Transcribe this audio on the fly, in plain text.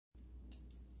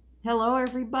Hello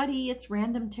everybody, it's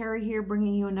Random Terry here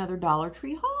bringing you another Dollar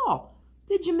Tree haul.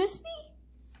 Did you miss me?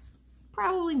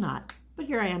 Probably not, but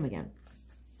here I am again.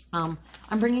 I'm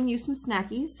bringing you some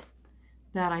snackies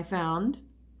that I found.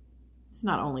 It's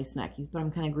not only snackies, but I'm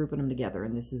kind of grouping them together,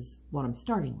 and this is what I'm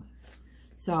starting with.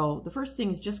 So the first thing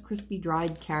is just crispy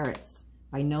dried carrots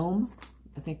by Gnome.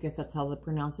 I think that's how they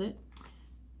pronounce it.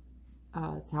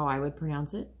 That's how I would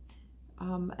pronounce it.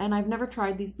 And I've never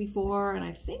tried these before, and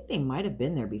I think they might have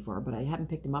been there before, but I haven't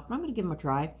picked them up. And I'm going to give them a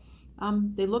try.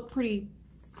 They look pretty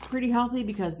healthy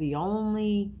because the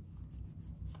only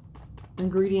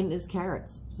ingredient is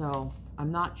carrots. So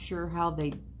I'm not sure how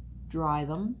they dry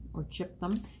them or chip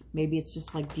them. Maybe it's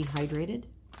just like dehydrated.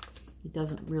 It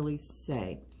doesn't really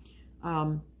say.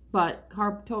 But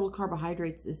total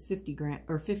carbohydrates is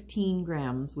 15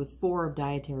 grams with 4 of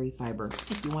dietary fiber.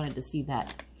 If you wanted to see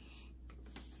that.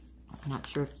 I'm not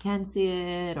sure if you can see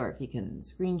it or if you can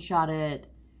screenshot it,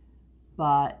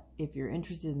 but if you're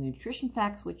interested in nutrition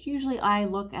facts, which usually I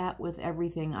look at with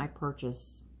everything I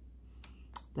purchase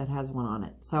that has one on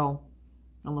it. So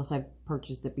unless I've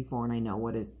purchased it before and I know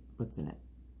what's in it,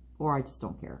 or I just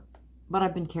don't care. But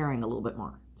I've been caring a little bit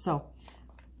more. So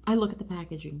I look at the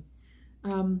packaging. So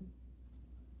I'm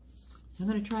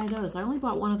going to try those. I only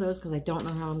bought one of those because I don't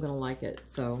know how I'm going to like it.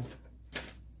 So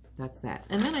that's that.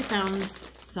 And then I found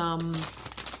some,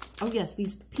 oh yes,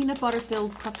 these peanut butter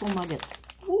filled pretzel nuggets.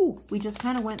 Ooh, we just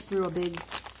kind of went through a big,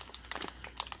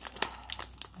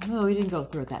 no, we didn't go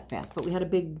through it that fast, but we had a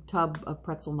big tub of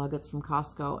pretzel nuggets from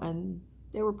Costco, and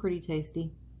they were pretty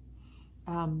tasty.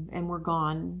 And we're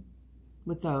gone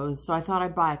with those. So I thought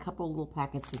I'd buy a couple little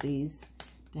packets of these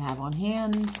to have on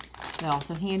hand. They're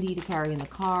also handy to carry in the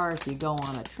car if you go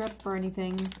on a trip or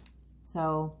anything.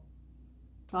 So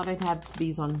thought I'd have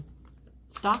these on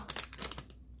stock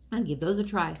and give those a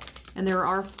try. And there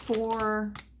are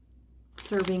 4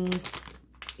 servings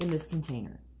in this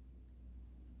container.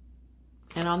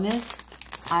 And on this,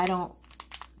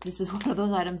 this is one of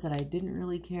those items that I didn't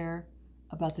really care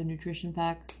about the nutrition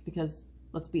facts because,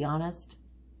 let's be honest,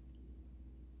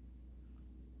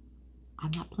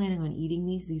 I'm not planning on eating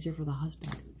these. These are for the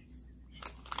husband.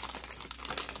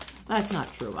 That's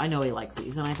not true. I know he likes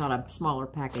these, and I thought a smaller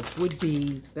package would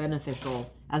be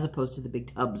beneficial as opposed to the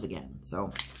big tubs again.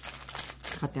 So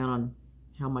cut down on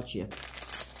how much you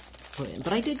put in.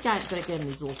 But I did get again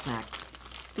these little snacks.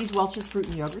 These Welch's fruit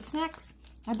and yogurt snacks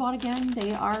I bought again.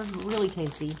 They are really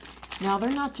tasty. Now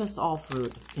they're not just all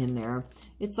fruit in there.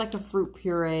 It's like a fruit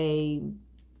puree,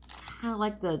 kind of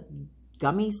like the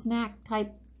gummy snack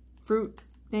type fruit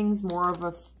things. More of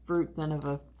a fruit than of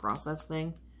a processed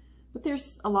thing. But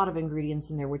there's a lot of ingredients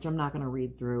in there, which I'm not going to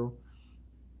read through.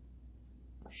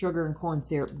 Sugar and corn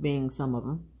syrup being some of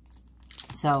them.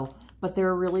 So, but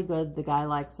they're really good. The guy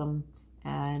likes them.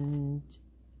 And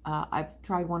I've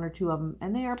tried 1 or 2 of them.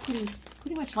 And they are pretty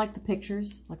much like the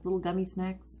pictures. Like little gummy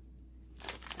snacks.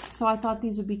 So I thought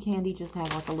these would be candy. Just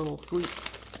have like a little sweet,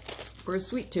 for a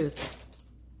sweet tooth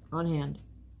on hand.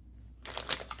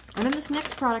 And then this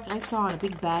next product I saw in a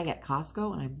big bag at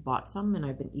Costco, and I bought some, and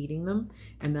I've been eating them.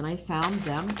 And then I found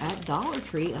them at Dollar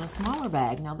Tree in a smaller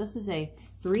bag. Now this is a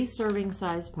 3 serving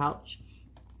size pouch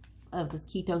of this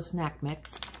keto snack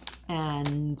mix,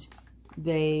 and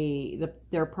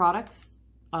they're products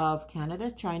of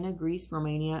Canada, China, Greece,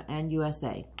 Romania, and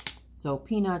USA. So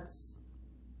peanuts,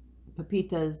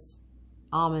 pepitas,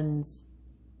 almonds,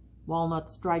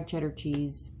 walnuts, dried cheddar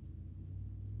cheese,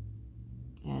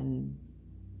 and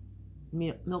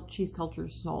milk, cheese culture,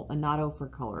 salt, and natto for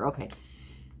color. Okay.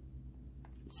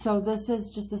 So this is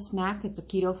just a snack. It's a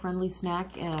keto-friendly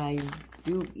snack, and I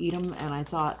do eat them, and I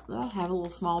thought, well, I'll have a little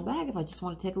small bag if I just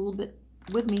want to take a little bit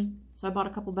with me. So I bought a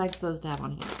couple bags of those to have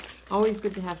on hand. Always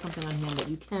good to have something on hand that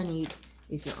you can eat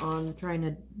if you're trying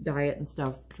to diet and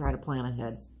stuff. Try to plan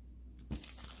ahead.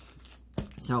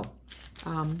 So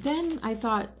then I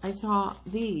thought I saw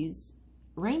these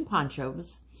rain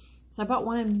ponchos. So I bought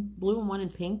one in blue and one in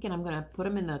pink, and I'm going to put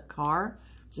them in the car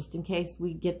just in case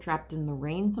we get trapped in the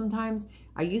rain sometimes.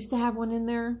 I used to have one in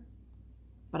there,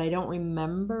 but I don't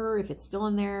remember if it's still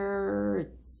in there.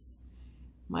 It's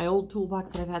my old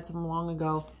toolbox that I've had some long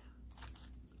ago.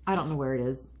 I don't know where it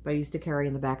is, but I used to carry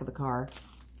in the back of the car.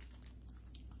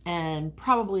 And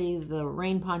probably the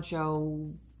rain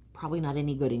poncho, probably not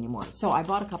any good anymore. So I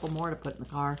bought a couple more to put in the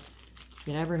car.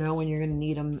 You never know when you're going to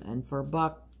need them, and for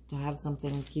 $1, to have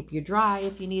something to keep you dry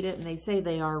if you need it. And they say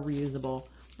they are reusable,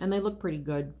 and they look pretty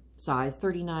good size,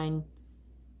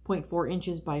 39.4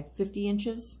 inches by 50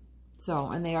 inches. So,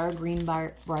 and they are a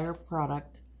Greenbrier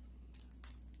product,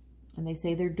 and they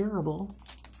say they're durable,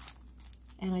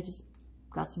 and I just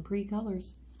got some pretty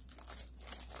colors.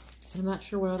 I'm not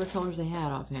sure what other colors they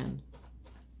had offhand.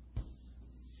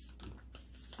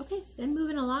 Okay, then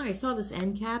moving along, I saw this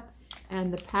end cap,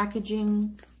 and the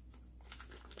packaging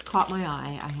caught my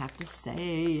eye, I have to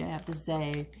say.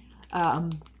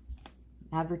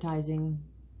 Advertising,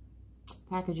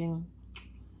 packaging,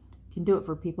 can do it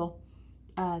for people.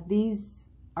 These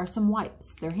are some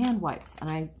wipes. They're hand wipes,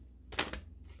 and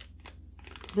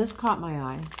this caught my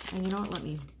eye. And you know what, let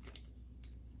me...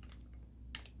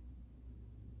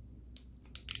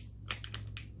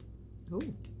 Oh,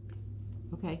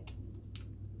 okay.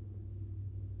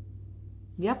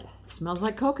 Yep, smells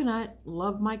like coconut.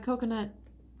 Love my coconut.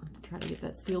 Try to get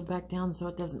that sealed back down so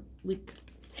it doesn't leak.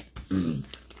 I'm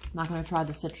not going to try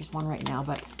the citrus one right now,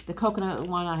 but the coconut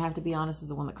one, I have to be honest, is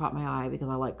the one that caught my eye because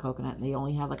I like coconut, and they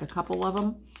only had like a couple of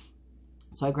them.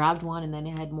 So I grabbed one, and then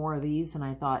it had more of these, and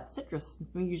I thought citrus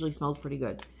usually smells pretty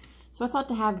good. So I thought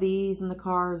to have these in the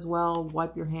car as well,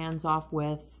 wipe your hands off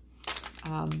with.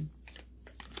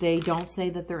 They don't say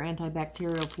that they're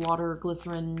antibacterial. It's water,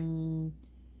 glycerin,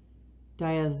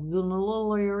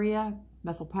 diazonuria,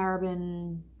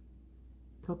 methylparaben,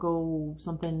 cocoa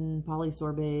something,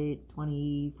 polysorbate,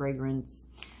 20 fragrance.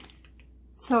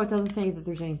 So it doesn't say that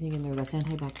there's anything in there that's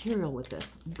antibacterial with this.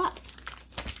 But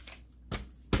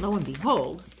lo and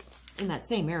behold, in that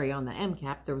same area on the M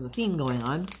cap, there was a theme going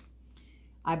on.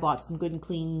 I bought some Good and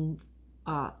Clean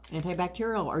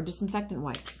antibacterial or disinfectant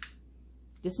wipes.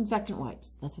 Disinfectant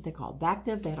wipes. That's what they call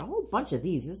Bactive. They had a whole bunch of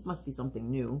these. This must be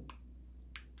something new.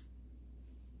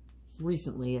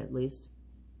 Recently, at least.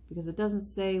 Because it doesn't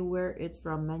say where it's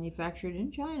from. Manufactured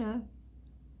in China.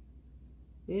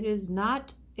 It is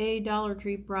not a Dollar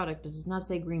Tree product. It does not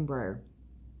say Greenbrier.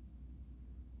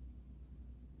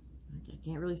 I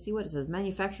can't really see what it says.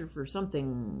 Manufactured for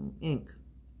something Inc.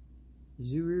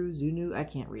 Zunu. I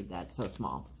can't read that. It's so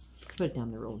small. Put it down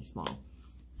there really small.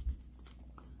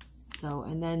 So,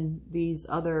 and then these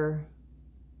other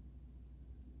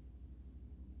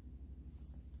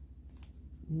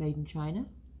made in China,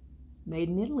 made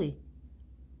in Italy.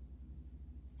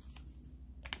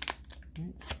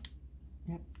 Right.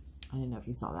 Yep. I didn't know if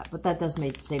you saw that, but that does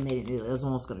say made in Italy. I was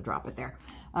almost going to drop it there.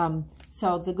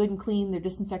 So the Good and Clean, they're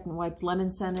disinfectant wipes,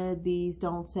 lemon scented. These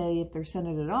don't say if they're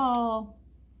scented at all.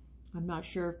 I'm not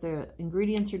sure if the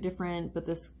ingredients are different, but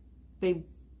this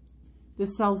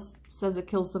says it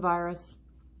kills the virus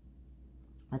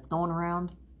that's going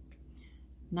around.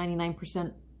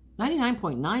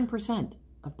 99.9%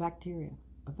 of bacteria,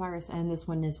 a virus, and this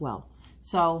one as well.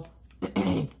 So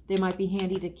they might be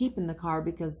handy to keep in the car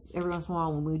because every once in a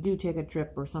while when we do take a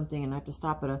trip or something and I have to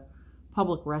stop at a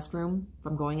public restroom if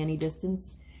I'm going any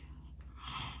distance,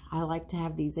 I like to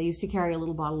have these. I used to carry a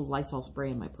little bottle of Lysol spray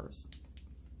in my purse.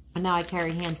 And now I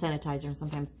carry hand sanitizer, and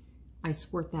sometimes I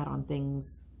squirt that on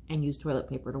things and use toilet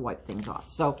paper to wipe things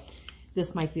off. So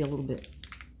this might be a little bit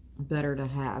better to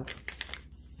have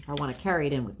if I want to carry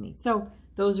it in with me. So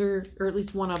those are, or at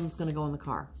least one of them's going to go in the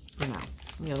car for now.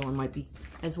 The other one might be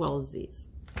as well as these.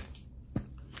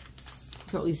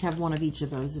 So at least have one of each of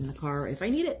those in the car if I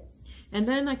need it. And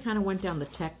then I kind of went down the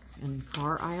tech and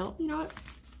car aisle. You know what?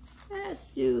 Let's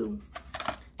do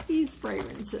these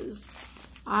fragrances.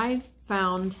 I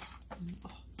found,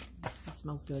 oh, that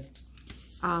smells good.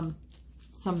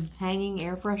 Some hanging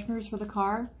air fresheners for the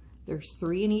car. There's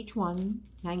 3 in each one.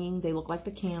 Hanging, they look like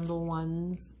the candle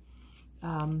ones.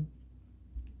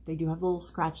 They do have a little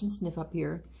scratch and sniff up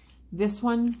here. This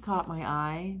one caught my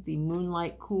eye, the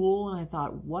Moonlight Cool, and I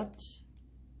thought, what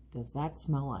does that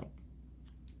smell like?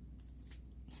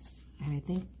 And I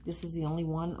think this is the only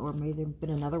one, or maybe there's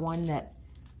been another one that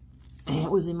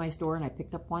was in my store and I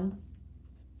picked up one.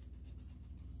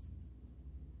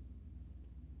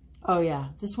 Oh yeah,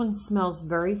 this one smells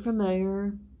very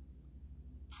familiar.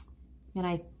 And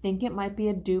I think it might be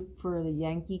a dupe for the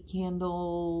Yankee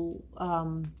Candle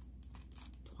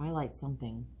Twilight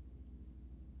something.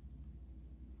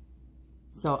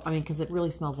 So, I mean, because it really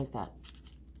smells like that.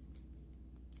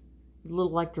 A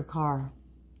little electric car,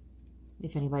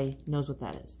 if anybody knows what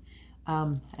that is.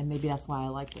 And maybe that's why I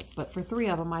like this. But for 3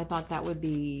 of them, I thought that would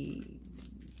be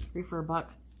 3 for $1.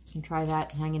 And try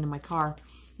that hanging in my car.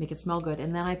 Make it smell good.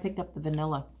 And then I picked up the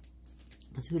vanilla.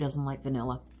 Because who doesn't like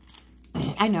vanilla?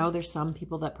 I know there's some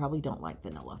people that probably don't like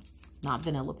vanilla. Not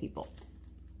vanilla people.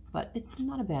 But it's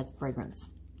not a bad fragrance.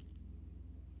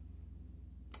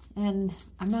 And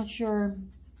I'm not sure.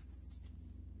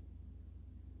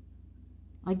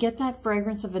 I get that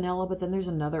fragrance of vanilla, but then there's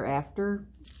another after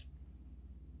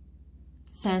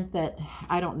scent that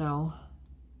I don't know.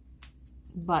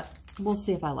 But we'll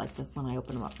see if I like this when I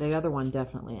open them up. The other one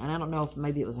definitely. And I don't know if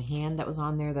maybe it was a hand that was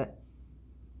on there that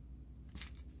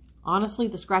Honestly,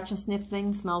 the scratch and sniff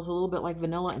thing smells a little bit like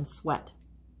vanilla and sweat.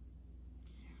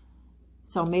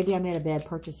 So maybe I made a bad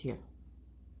purchase here.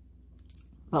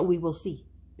 But we will see.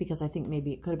 Because I think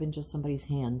maybe it could have been just somebody's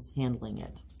hands handling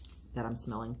it that I'm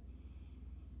smelling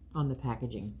on the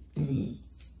packaging.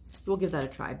 We'll give that a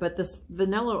try. But this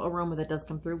vanilla aroma that does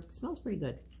come through smells pretty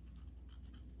good.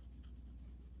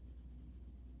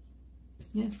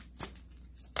 Yeah.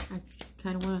 I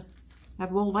kind of want to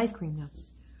have a bowl of ice cream now.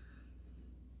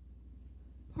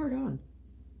 Pardon.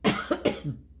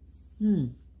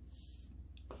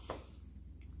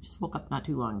 Just woke up not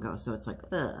too long ago, so it's like,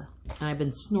 ugh. And I've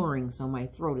been snoring, so my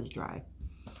throat is dry.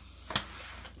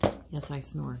 Yes, I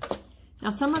snore.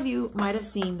 Now, some of you might have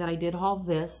seen that I did haul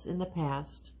this in the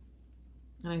past.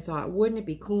 And I thought, wouldn't it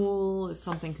be cool if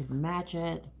something could match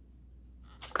it?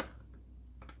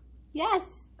 Yes,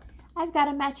 I've got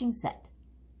a matching set.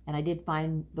 And I did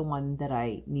find the one that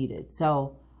I needed.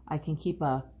 So I can keep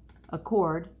a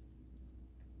cord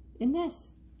in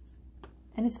this.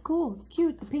 And it's cool. It's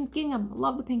cute. The pink gingham. I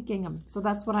love the pink gingham. So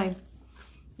that's what I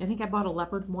think I bought a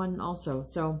leopard one also.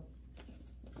 So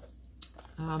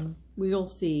we'll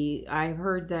see. I've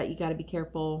heard that you got to be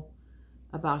careful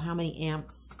about how many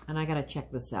amps. And I got to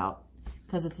check this out.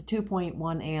 Because it's a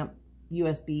 2.1 amp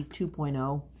USB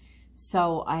 2.0.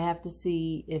 So I have to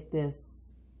see if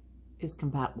this is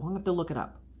compatible. I'm going to have to look it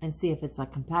up and see if it's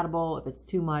like compatible, if it's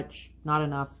too much, not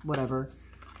enough, whatever.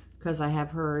 Because I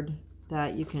have heard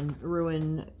that you can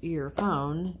ruin your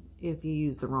phone if you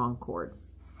use the wrong cord.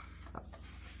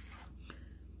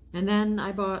 And then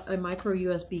I bought a micro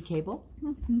USB cable.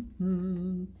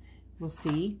 We'll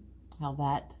see how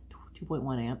that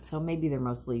 2.1 amp. So maybe they're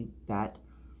mostly that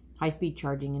high-speed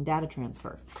charging and data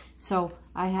transfer. So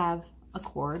I have a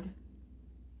cord.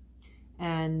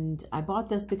 And I bought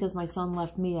this because my son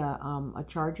left me a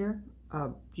charger.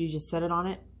 You just set it on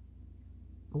it.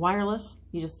 Wireless.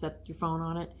 You just set your phone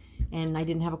on it. And I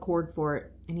didn't have a cord for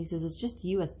it. And he says, it's just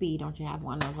USB. Don't you have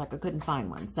one? I was like, I couldn't find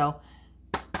one. So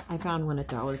I found one at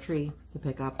Dollar Tree to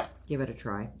pick up. Give it a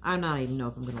try. I'm not even know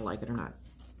if I'm going to like it or not.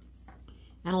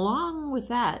 And along with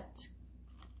that,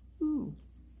 ooh,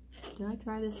 did I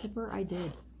try this zipper? I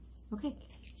did. Okay.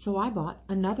 So I bought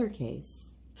another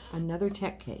case. Another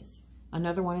tech case.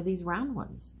 Another one of these round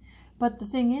ones. But the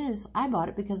thing is, I bought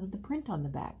it because of the print on the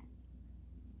back.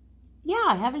 Yeah,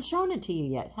 I haven't shown it to you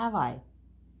yet, have I?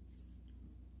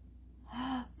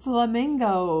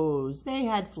 Flamingos. They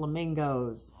had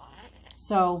flamingos.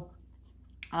 So,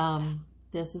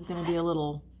 this is going to be a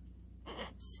little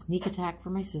sneak attack for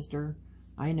my sister.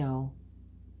 I know.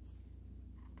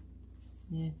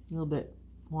 Yeah, a little bit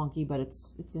wonky, but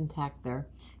it's intact there.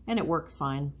 And it works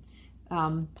fine.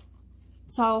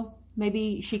 So,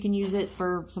 maybe she can use it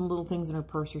for some little things in her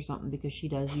purse or something, because she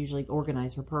does usually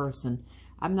organize her purse. And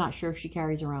I'm not sure if she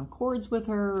carries around cords with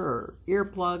her or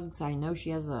earplugs. I know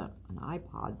she has an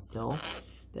iPod still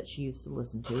that she used to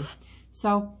listen to.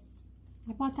 So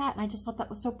I bought that, and I just thought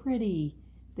that was so pretty.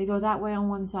 They go that way on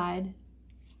one side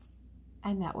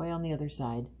and that way on the other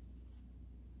side.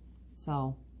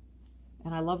 So,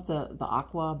 and I love the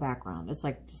aqua background. It's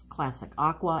like just classic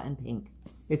aqua and pink.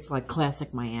 It's like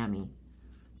classic Miami.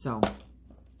 So,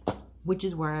 which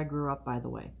is where I grew up, by the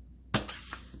way.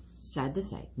 Sad to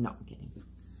say. No, I'm kidding. It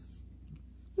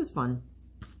was fun.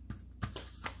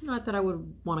 Not that I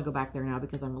would want to go back there now,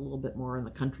 because I'm a little bit more in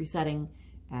the country setting,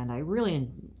 and I really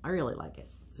like it.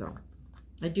 So,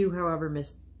 I do, however,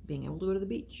 miss being able to go to the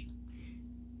beach.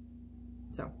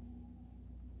 So,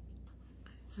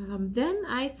 then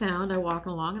I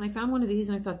walking along, and I found one of these,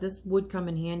 and I thought this would come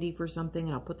in handy for something,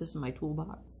 and I'll put this in my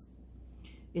toolbox.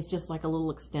 It's just like a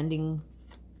little extending,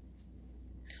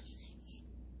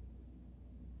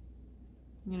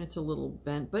 and it's a little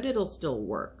bent, but it'll still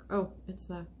work. Oh, it's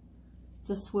a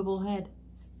swivel head.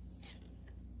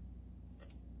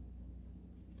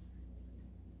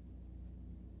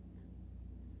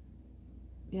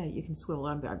 Yeah, you can swivel.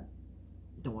 I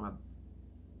don't want to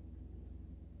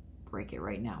break it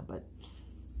right now, but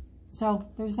so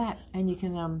there's that. And you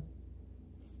can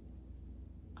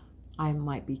I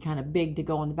might be kind of big to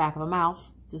go in the back of a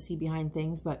mouth to see behind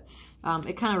things, but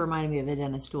it kind of reminded me of a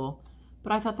dentist tool.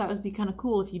 But I thought that would be kind of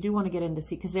cool if you do want to get into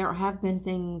see, because there have been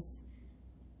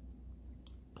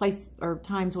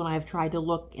times when I have tried to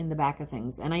look in the back of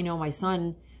things. And I know my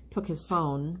son took his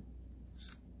phone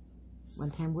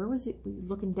one time. Where was it?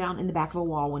 Looking down in the back of a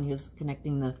wall when he was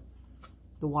connecting the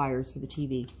wires for the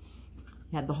TV.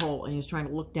 He had the hole, and he was trying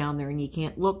to look down there, and you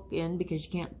can't look in because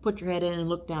you can't put your head in and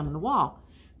look down in the wall.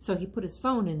 So he put his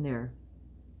phone in there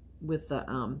with the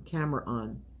camera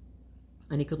on,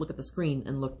 and he could look at the screen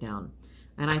and look down.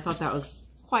 And I thought that was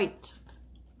quite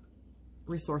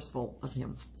resourceful of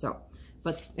him. So,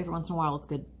 but every once in a while, it's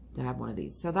good to have one of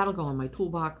these. So that'll go in my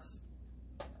toolbox,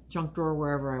 junk drawer,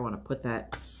 wherever I want to put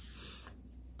that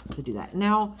to do that.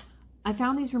 Now, I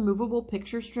found these removable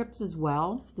picture strips as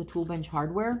well, the Tool Bench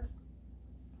Hardware,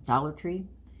 Dollar Tree.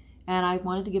 And I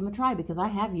wanted to give them a try because I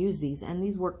have used these and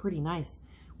these work pretty nice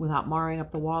without marring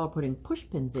up the wall or putting push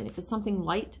pins in. If it's something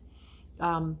light,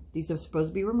 these are supposed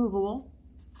to be removable.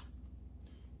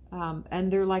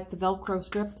 And they're like the Velcro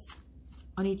strips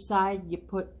on each side. You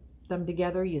put them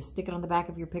together, you stick it on the back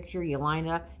of your picture, you line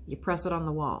it up, you press it on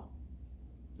the wall.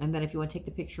 And then if you want to take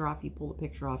the picture off, you pull the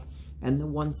picture off and the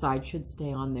one side should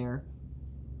stay on there.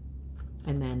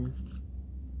 And then,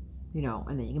 you know,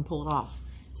 and then you can pull it off.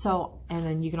 So, and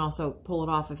then you can also pull it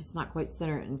off if it's not quite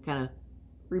centered and kind of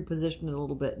reposition it a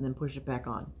little bit and then push it back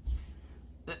on.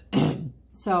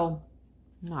 So,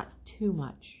 not too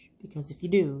much, because if you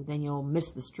do, then you'll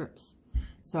miss the strips.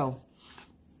 So,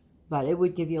 but it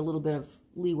would give you a little bit of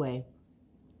leeway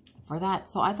for that.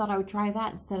 So I thought I would try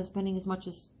that instead of spending as much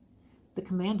as the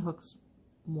command hooks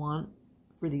want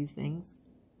for these things.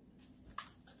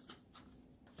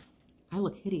 I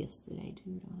look hideous today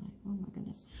too, don't I? Oh my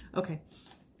goodness. Okay,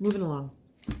 moving along.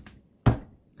 A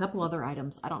couple other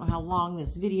items. I don't know how long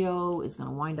this video is going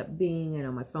to wind up being. I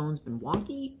know my phone's been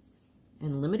wonky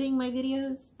and limiting my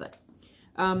videos, but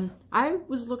I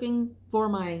was looking for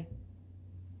my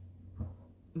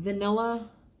vanilla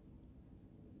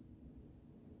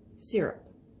syrup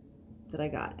that I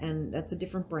got, and that's a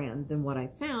different brand than what I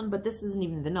found, but this isn't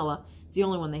even vanilla. It's the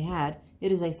only one they had.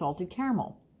 It is a salted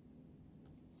caramel.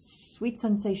 Sweet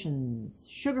Sensations,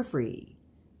 sugar-free.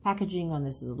 Packaging on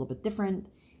this is a little bit different.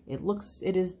 It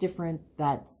is different.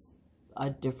 That's a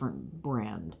different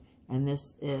brand. And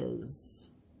this is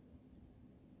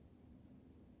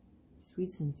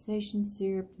Sweet Sensation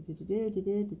syrup,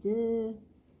 distributed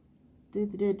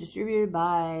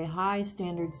by High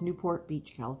Standards, Newport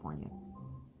Beach, California.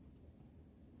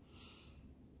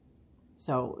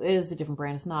 So it is a different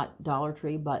brand. It's not Dollar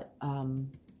Tree, but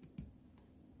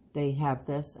they have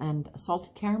this. And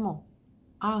salted caramel.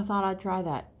 I thought I'd try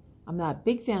that. I'm not a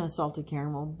big fan of salted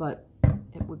caramel, but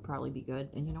it would probably be good.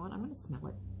 And you know what? I'm going to smell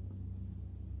it.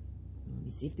 Let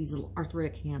me see if these little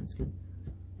arthritic hands can...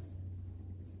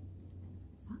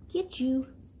 I'll get you.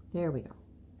 There we go.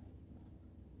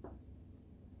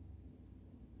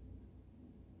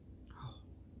 Oh,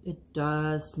 it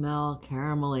does smell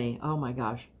caramelly. Oh my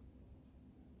gosh.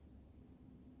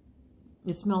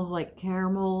 It smells like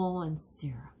caramel and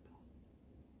syrup.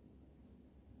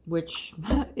 Which,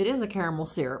 it is a caramel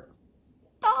syrup.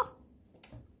 Ah!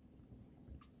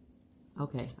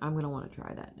 Okay, I'm going to want to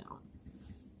try that now.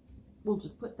 We'll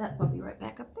just put that puppy right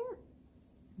back up there.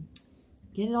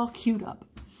 Get it all queued up.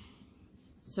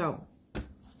 So,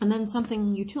 and then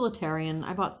something utilitarian.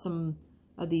 I bought some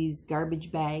of these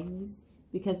garbage bags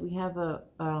because we have a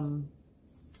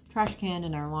trash can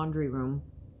in our laundry room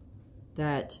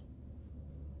that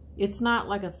it's not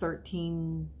like a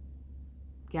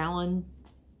 13-gallon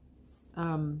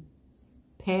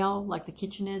pail like the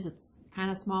kitchen is. It's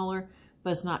kind of smaller,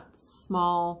 but it's not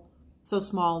small, so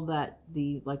small that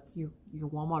the your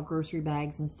Walmart grocery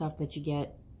bags and stuff that you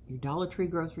get, your Dollar Tree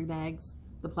grocery bags,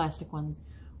 the plastic ones,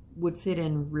 would fit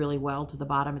in really well to the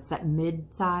bottom. It's that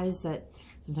mid-size that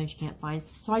sometimes you can't find.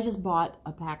 So I just bought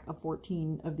a pack of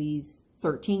 14 of these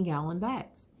 13-gallon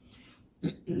bags.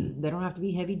 They don't have to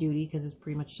be heavy duty because it's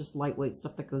pretty much just lightweight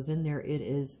stuff that goes in there. It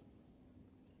is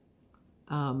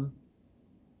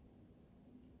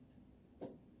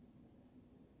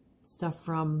stuff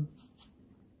from,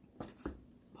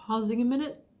 pausing a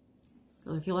minute,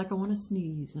 because I feel like I want to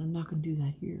sneeze, and I'm not going to do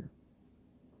that here.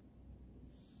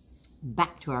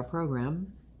 Back to our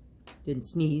program. Didn't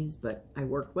sneeze, but I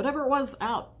worked whatever it was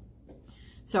out.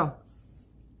 So,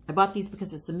 I bought these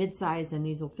because it's a mid-size, and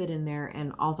these will fit in there,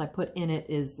 and all I put in it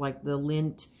is like the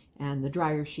lint and the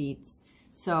dryer sheets.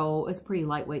 So, it's pretty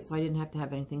lightweight, so I didn't have to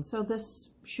have anything. So, this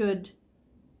should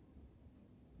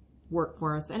work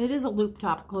for us. And it is a loop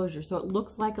top closure, so it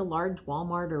looks like a large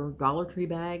Walmart or Dollar Tree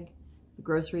bag, the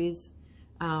groceries,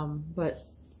 but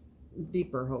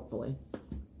deeper, hopefully,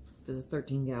 because it's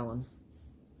 13-gallon.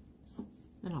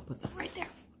 And I'll put that right there.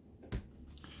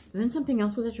 And then something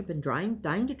else with which I've been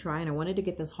dying to try, and I wanted to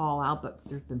get this haul out, but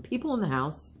there's been people in the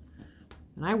house,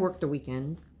 and I worked the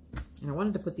weekend, and I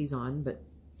wanted to put these on, but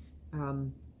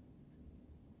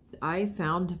I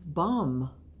found bum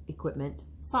equipment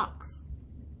socks.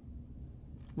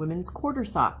 Women's quarter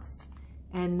socks,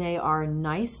 and they are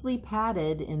nicely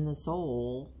padded in the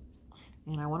sole,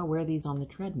 and I want to wear these on the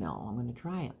treadmill. I'm going to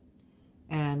try them.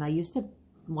 And I used to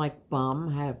like bum.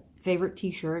 I had a favorite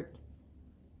t-shirt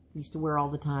Used to wear all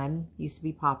the time. Used to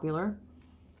be popular.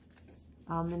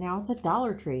 And now it's at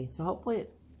Dollar Tree. So hopefully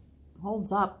it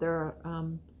holds up. They're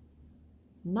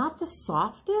not the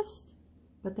softest,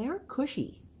 but they are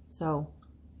cushy. So,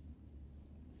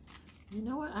 you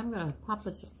know what? I'm going to pop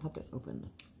it open.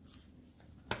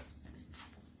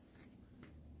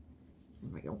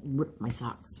 I don't rip my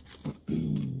socks.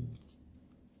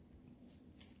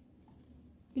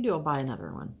 I'll buy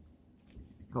another one.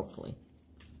 Hopefully.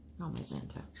 Oh, my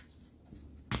Xanta.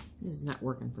 This is not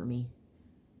working for me.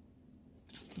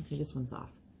 Okay, this one's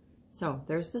off. So,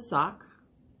 there's the sock.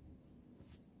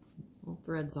 Little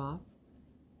threads off.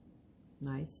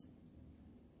 Nice.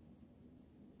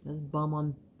 Says bum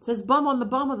on the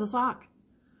bum of the sock.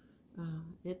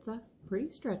 It's pretty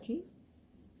stretchy.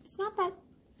 It's not that.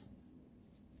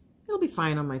 It'll be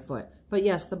fine on my foot. But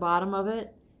yes, the bottom of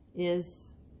it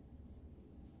is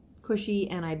cushy,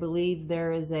 and I believe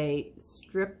there is a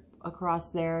strip across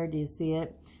there. Do you see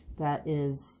it? That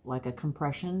is like a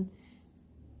compression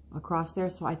across there.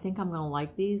 So I think I'm going to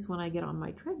like these when I get on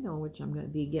my treadmill, which I'm going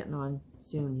to be getting on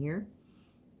soon here.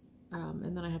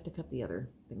 And then I have to cut the other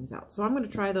things out. So I'm going to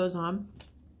try those on.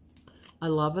 I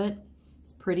love it.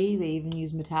 It's pretty. They even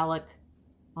use metallic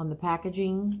on the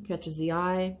packaging. Catches the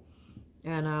eye.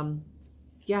 And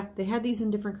yeah, they had these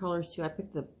in different colors too. I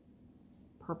picked the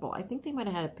purple. I think they might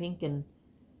have had a pink, and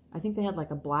I think they had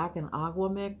like a black and agua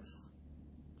mix.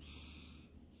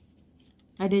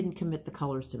 I didn't commit the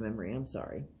colors to memory. I'm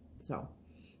sorry. So,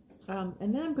 and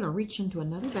then I'm going to reach into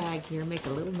another bag here, make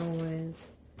a little noise.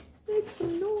 Make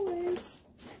some noise.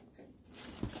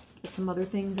 Get some other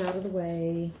things out of the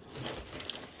way.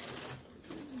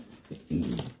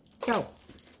 So,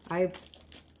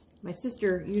 my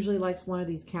sister usually likes one of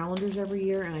these calendars every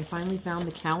year, and I finally found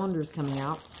the calendars coming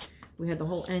out. We had the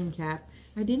whole end cap.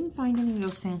 I didn't find any of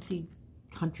those fancy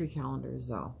country calendars,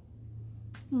 though.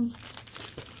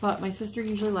 But my sister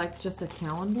usually likes just a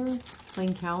calendar,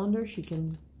 plain calendar. She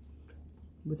can,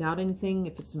 without anything,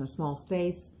 if it's in a small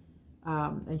space.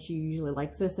 And she usually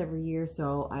likes this every year,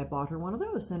 so I bought her one of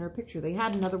those, sent her a picture. They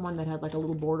had another one that had like a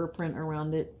little border print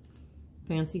around it,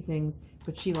 fancy things,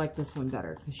 but she liked this one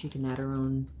better because she can add her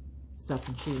own stuff,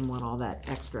 and she didn't want all that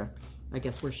extra, I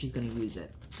guess, where she's going to use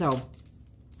it. So,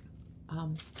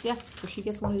 yeah, so she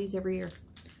gets one of these every year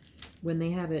when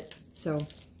they have it. So,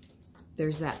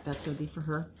 there's that. That's going to be for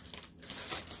her.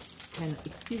 And,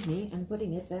 excuse me, I'm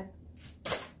putting it back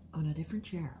on a different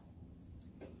chair.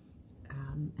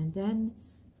 And then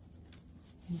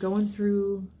going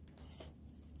through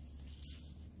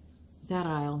that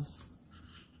aisle,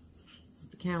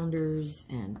 the calendars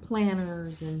and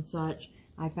planners and such,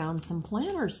 I found some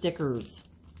planner stickers.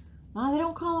 They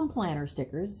don't call them planner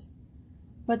stickers,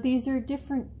 but these are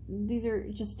different. These are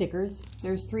just stickers.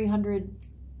 There's 300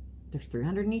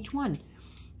 in each one.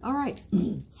 All right,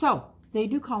 so they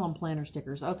do call them planner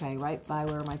stickers. Okay, right by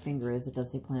where my finger is, it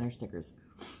does say planner stickers.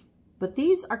 But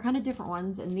these are kind of different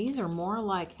ones, and these are more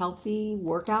like healthy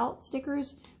workout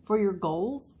stickers for your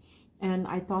goals. And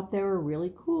I thought they were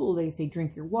really cool. They say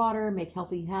drink your water, make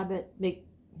healthy a habit,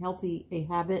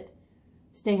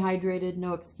 stay hydrated,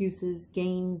 no excuses,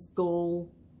 gains,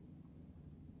 goal.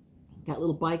 Got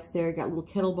little bikes there, got little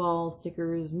kettlebell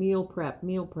stickers, meal prep.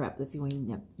 If you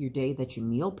want your day that you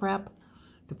meal prep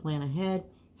to plan ahead,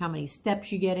 how many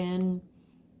steps you get in,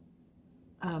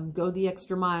 go the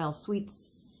extra mile,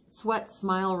 sweat,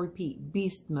 smile, repeat,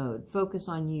 beast mode, focus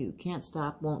on you, can't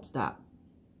stop, won't stop.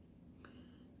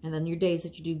 And then your days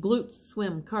that you do glutes,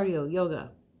 swim, cardio,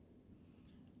 yoga.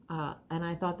 And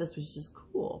I thought this was just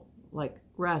cool. Like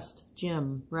rest,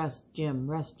 gym, rest, gym,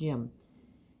 rest, gym.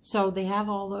 So they have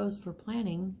all those for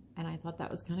planning, and I thought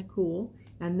that was kind of cool.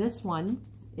 And this one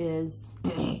is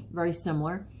very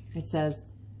similar. It says,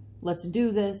 let's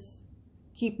do this,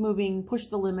 keep moving, push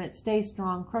the limit, stay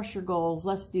strong, crush your goals,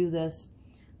 let's do this.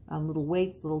 Little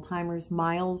weights, little timers,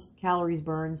 miles, calories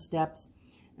burned, steps,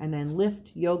 and then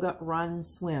lift, yoga, run,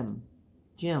 swim,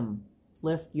 gym,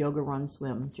 lift, yoga, run,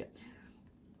 swim, gym.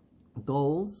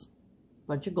 Goals,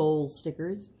 bunch of goals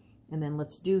stickers, and then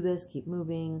let's do this, keep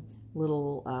moving,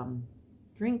 little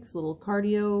drinks, little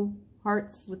cardio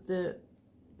hearts with the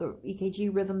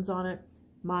EKG rhythms on it,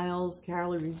 miles,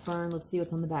 calories burned. Let's see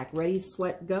what's on the back. Ready,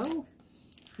 sweat, go.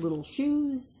 Little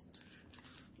shoes.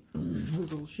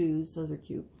 Those little shoes, those are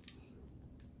cute.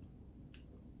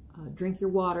 Drink your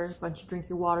water, bunch of drink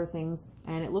your water things.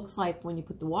 And it looks like when you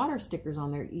put the water stickers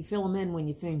on there, you fill them in when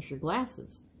you finish your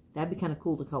glasses. That'd be kind of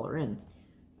cool to color in.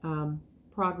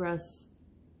 Progress.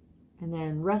 And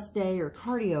then rest day or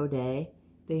cardio day,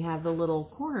 they have the little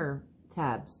corner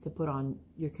tabs to put on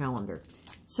your calendar.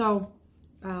 So,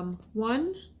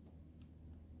 1,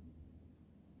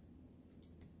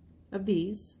 of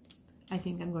these I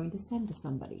think I'm going to send to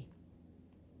somebody.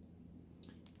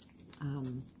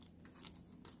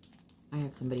 I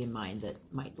have somebody in mind that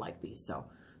might like these, so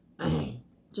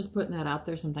just putting that out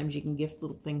there. Sometimes you can gift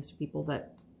little things to people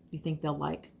that you think they'll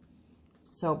like.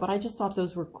 So, but I just thought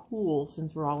those were cool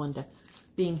since we're all into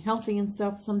being healthy and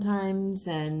stuff sometimes,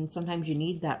 and sometimes you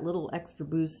need that little extra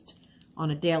boost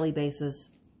on a daily basis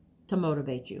to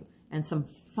motivate you. And some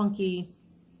funky,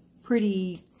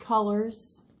 pretty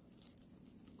colors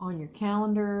on your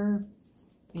calendar,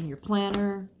 in your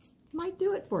planner, might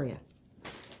do it for you.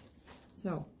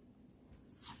 So,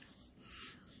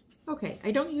 okay,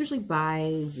 I don't usually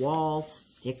buy wall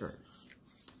stickers,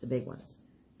 the big ones.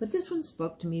 But this one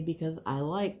spoke to me because I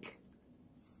like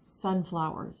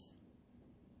sunflowers.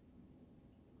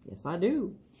 Yes, I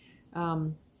do.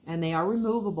 And they are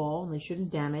removable, and they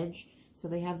shouldn't damage. So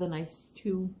they have the nice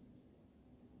 2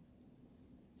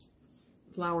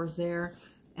 flowers there,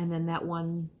 and then that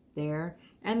one there.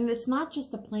 And it's not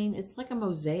just a plain, it's like a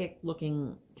mosaic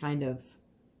looking kind of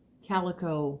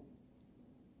calico.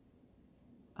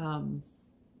 Let me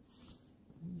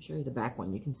show you the back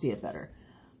one. You can see it better.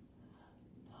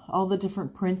 All the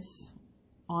different prints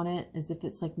on it, as if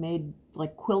it's like made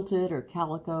like quilted or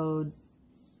calicoed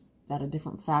out of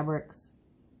different fabrics.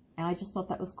 And I just thought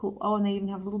that was cool. Oh, and they even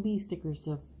have little bee stickers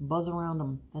to buzz around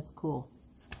them. That's cool.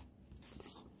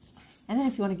 And then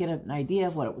if you want to get an idea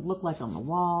of what it would look like on the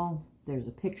wall, there's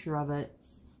a picture of it.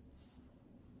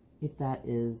 If that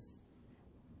is,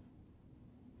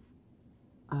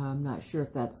 I'm not sure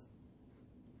if that's,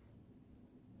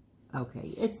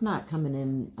 okay, it's not coming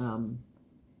in,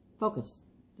 focus.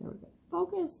 There we go.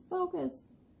 Focus, focus.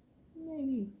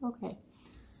 Maybe, okay.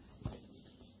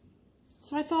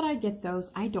 So I thought I'd get those.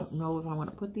 I don't know if I want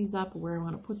to put these up or where I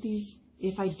want to put these.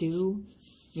 If I do,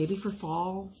 maybe for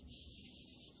fall.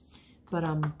 But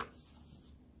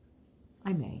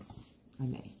I may.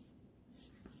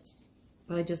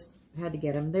 But I just had to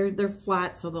get them. They're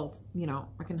flat, so they'll, you know,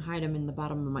 I can hide them in the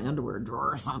bottom of my underwear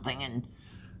drawer or something, and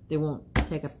they won't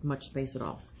take up much space at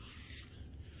all.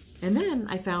 And then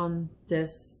I found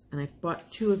this, and I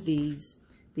bought 2 of these.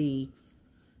 The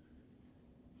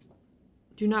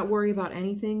Do Not Worry About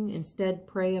Anything, Instead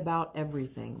Pray About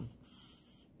Everything.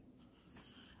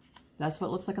 That's what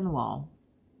it looks like on the wall.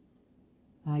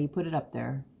 You put it up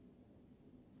there,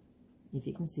 if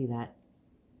you can see that.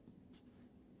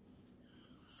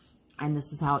 And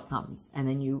this is how it comes. And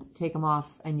then you take them off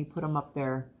and you put them up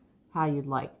there how you'd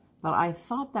like. But I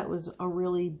thought that was a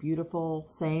really beautiful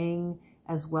saying,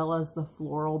 as well as the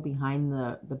floral behind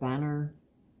the banner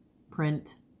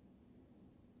print.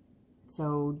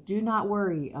 So do not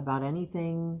worry about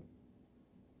anything.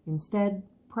 Instead,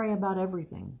 pray about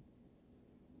everything.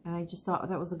 And I just thought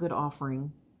that was a good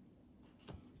offering.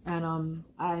 And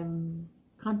I'm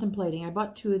contemplating. I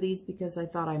bought 2 of these because I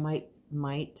thought I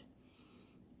might.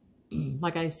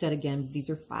 Like I said again, these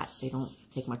are flat. They don't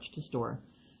take much to store,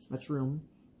 much room.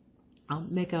 I'll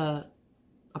make a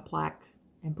plaque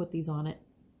and put these on it,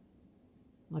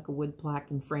 like a wood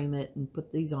plaque, and frame it and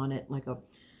put these on it, like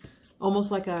almost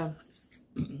like a.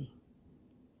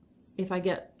 If I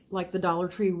get like the Dollar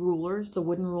Tree rulers, the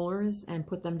wooden rulers, and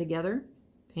put them together,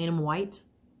 paint them white.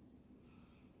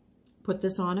 Put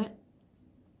this on it,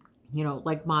 you know,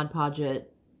 like Mod Podge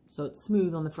it, so it's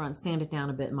smooth on the front. Sand it down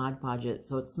a bit, Mod Podge it,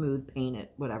 so it's smooth. Paint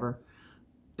it, whatever.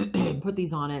 Put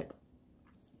these on it,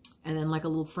 and then like a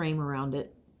little frame around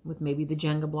it with maybe the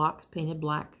Jenga blocks painted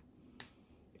black,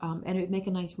 and it would make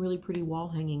a nice, really pretty wall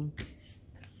hanging.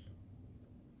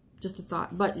 Just a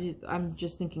thought, but I'm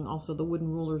just thinking also the wooden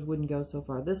rulers wouldn't go so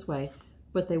far this way,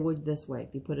 but they would this way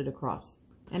if you put it across,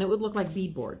 and it would look like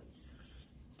beadboard.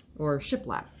 Or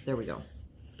shiplap. There we go.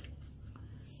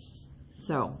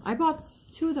 So I bought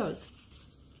 2 of those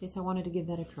in case I wanted to give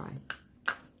that a try.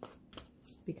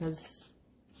 Because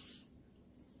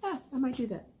I might do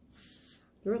that.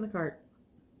 Throw it in the cart.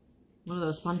 One of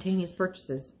those spontaneous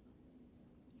purchases.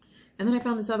 And then I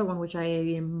found this other one, which I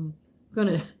am going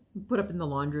to put up in the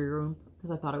laundry room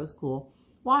because I thought it was cool.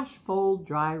 Wash, fold,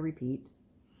 dry, repeat.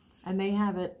 And they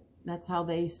have it. That's how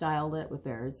they styled it with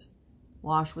theirs.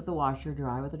 Wash with the washer,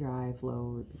 dry with the dry,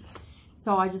 flow.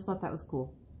 So I just thought that was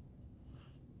cool.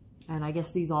 And I guess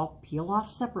these all peel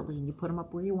off separately and you put them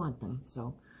up where you want them.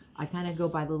 So I kind of go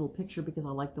by the little picture because I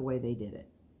like the way they did it.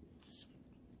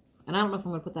 And I don't know if I'm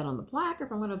going to put that on the plaque or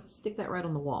if I'm going to stick that right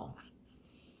on the wall.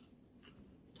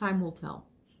 Time will tell.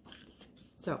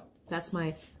 So that's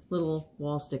my little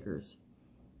wall stickers.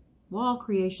 Wall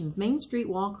Creations, Main Street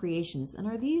Wall Creations. And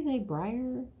are these a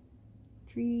briar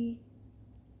tree?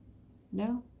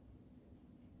 No?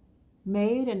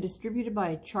 Made and distributed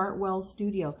by Chartwell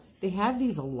Studio. They have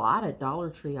these a lot at Dollar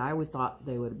Tree. I would thought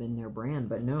they would have been their brand,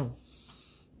 but no.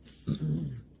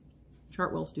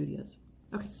 Chartwell Studios.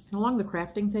 Okay, and along the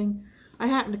crafting thing, I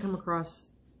happened to come across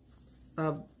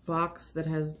a box that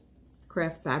has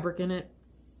craft fabric in it.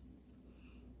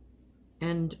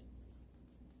 And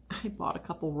I bought a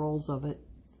couple rolls of it,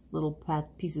 little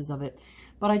pieces of it.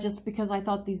 But because I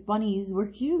thought these bunnies were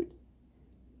cute.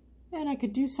 And I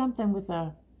could do something with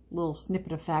a little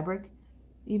snippet of fabric,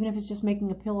 even if it's just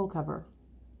making a pillow cover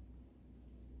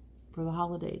for the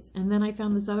holidays. And then I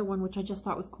found this other one, which I just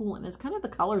thought was cool. And it's kind of, the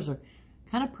colors are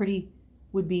kind of pretty,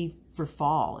 would be for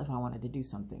fall if I wanted to do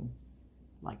something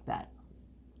like that.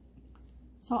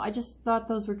 So I just thought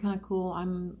those were kind of cool.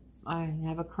 I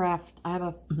have a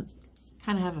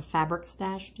kind of have a fabric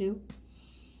stash too.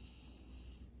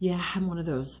 Yeah, I'm one of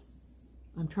those.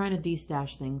 I'm trying to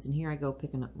de-stash things, and here I go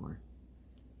picking up more.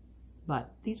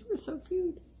 But these were so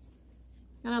cute.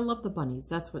 And I love the bunnies.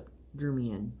 That's what drew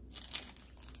me in.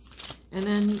 And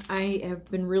then I have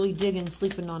been really digging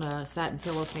sleeping on a satin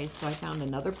pillowcase, so I found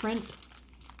another print.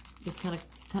 It's kind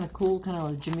of cool, kind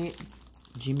of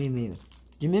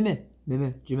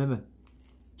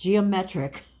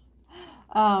geometric.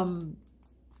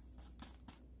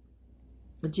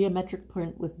 A geometric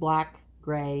print with black,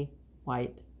 gray,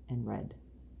 white, and red.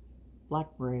 Black,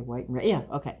 gray, white, and red. Yeah,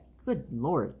 okay. Good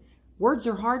Lord. Words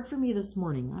are hard for me this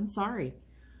morning. I'm sorry.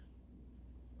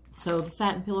 So the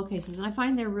satin pillowcases, and I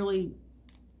find they're really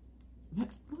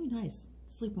nice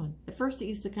to sleep on. At first it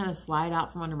used to kind of slide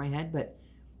out from under my head, but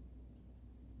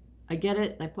I get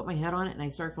it, and I put my head on it, and I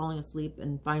start falling asleep,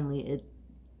 and finally it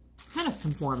kind of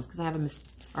conforms, because I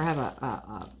have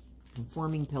a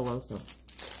conforming pillow, so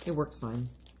it works fine.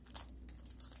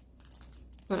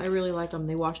 But I really like them.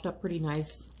 They washed up pretty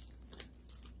nice.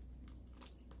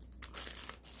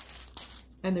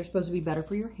 And they're supposed to be better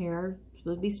for your hair.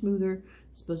 Supposed to be smoother.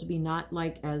 Supposed to be not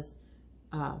like as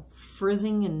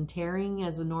frizzing and tearing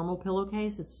as a normal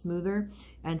pillowcase. It's smoother.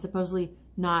 And supposedly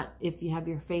not, if you have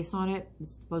your face on it,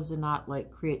 it's supposed to not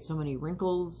like create so many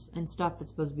wrinkles and stuff. It's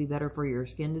supposed to be better for your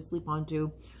skin to sleep on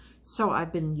too. So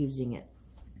I've been using it.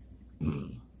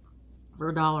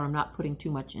 For $1, I'm not putting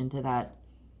too much into that,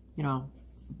 you know,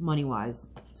 money-wise.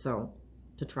 So,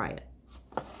 to try it.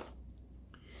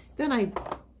 Then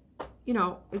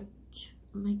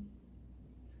my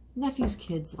nephew's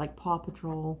kids like Paw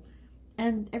Patrol.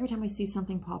 And every time I see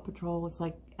something Paw Patrol, it's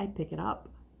like I pick it up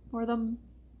for them.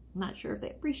 I'm not sure if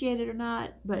they appreciate it or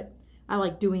not, but I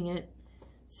like doing it.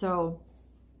 So,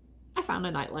 I found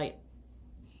a nightlight,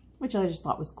 which I just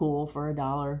thought was cool for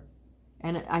 $1.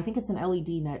 And I think it's an LED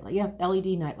nightlight. Yeah,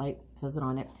 LED nightlight, says it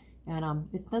on it. And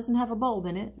it doesn't have a bulb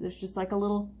in it. There's just like a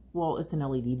little, well, it's an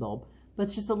LED bulb. But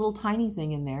it's just a little tiny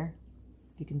thing in there.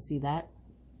 If you can see that.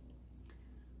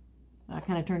 I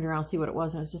kind of turned around to see what it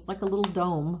was. And it's just like a little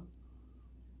dome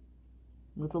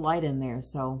with a light in there.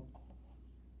 So,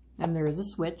 and there is a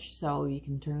switch. So you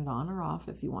can turn it on or off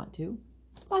if you want to.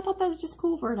 So I thought that was just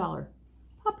cool for $1.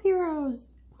 Pop Heroes,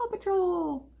 Paw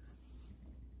Patrol.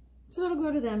 So that'll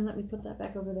go to them. Let me put that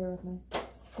back over there with me.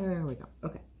 There we go.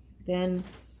 Okay. Then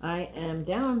I am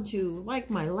down to like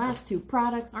my last two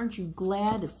products. Aren't you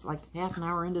glad? It's like half an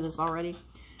hour into this already.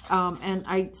 And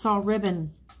I saw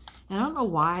ribbon. And I don't know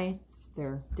why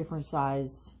they're different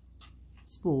size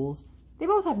spools. They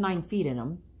both have 9 feet in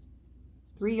them.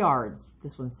 3 yards,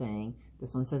 this one's saying.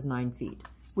 This one says 9 feet,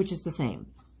 which is the same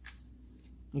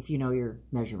if you know your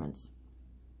measurements.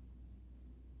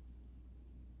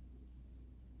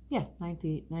 Yeah, 9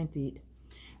 feet, 9 feet.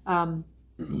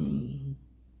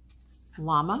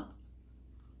 Llama,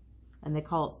 and they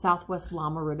call it Southwest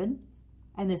Llama ribbon.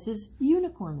 And this is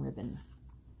unicorn ribbon.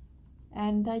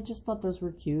 And I just thought those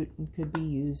were cute and could be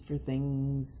used for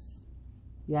things.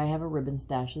 Yeah, I have a ribbon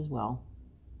stash as well.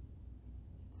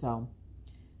 So,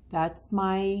 that's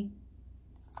my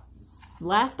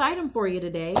last item for you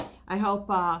today. I hope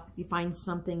you find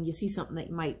something, you see something that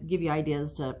might give you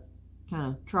ideas to kind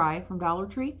of try from Dollar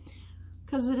Tree,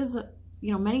 because it is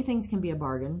many things can be a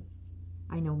bargain.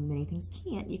 I know many things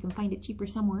can't. You can find it cheaper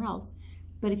somewhere else,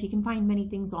 but if you can find many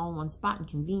things all in one spot and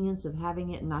convenience of having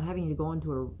it and not having to go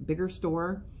into a bigger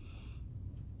store,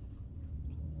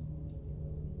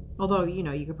 although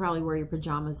you could probably wear your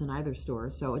pajamas in either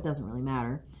store, so it doesn't really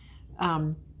matter.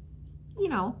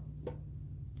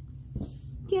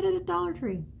 Get it at Dollar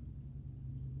Tree.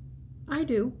 I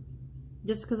do.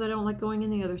 Just because I don't like going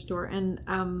in the other store. And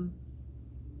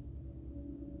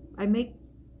I make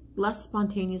less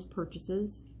spontaneous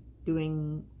purchases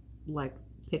doing like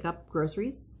pick up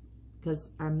groceries because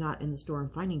I'm not in the store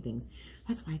and finding things.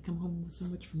 That's why I come home with so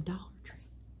much from Dollar Tree.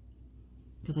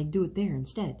 because I do it there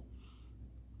instead.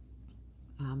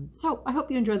 So I hope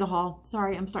you enjoy the haul.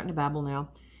 Sorry, I'm starting to babble now.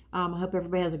 I hope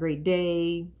everybody has a great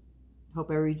day.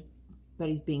 Hope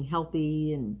everybody's being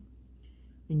healthy and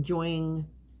enjoying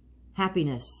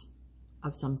happiness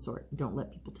of some sort. Don't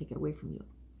let people take it away from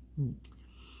you.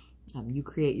 You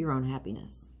create your own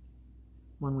happiness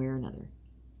one way or another.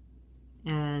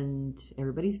 And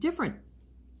everybody's different.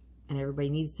 And everybody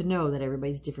needs to know that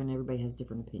everybody's different. Everybody has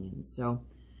different opinions. So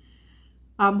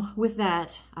with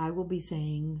that, I will be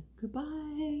saying goodbye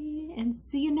and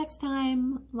see you next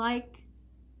time. Like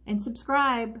and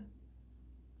subscribe.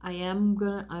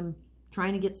 I'm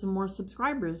trying to get some more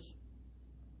subscribers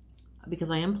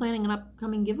because I am planning an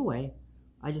upcoming giveaway.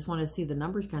 I just want to see the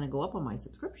numbers kind of go up on my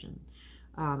subscription.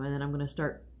 And then I'm going to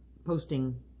start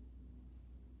posting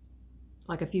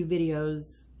like a few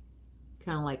videos,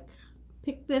 kind of like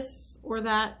pick this or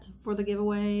that for the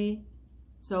giveaway.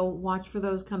 So watch for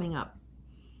those coming up.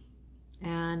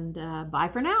 And bye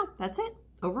for now. That's it.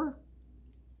 Over.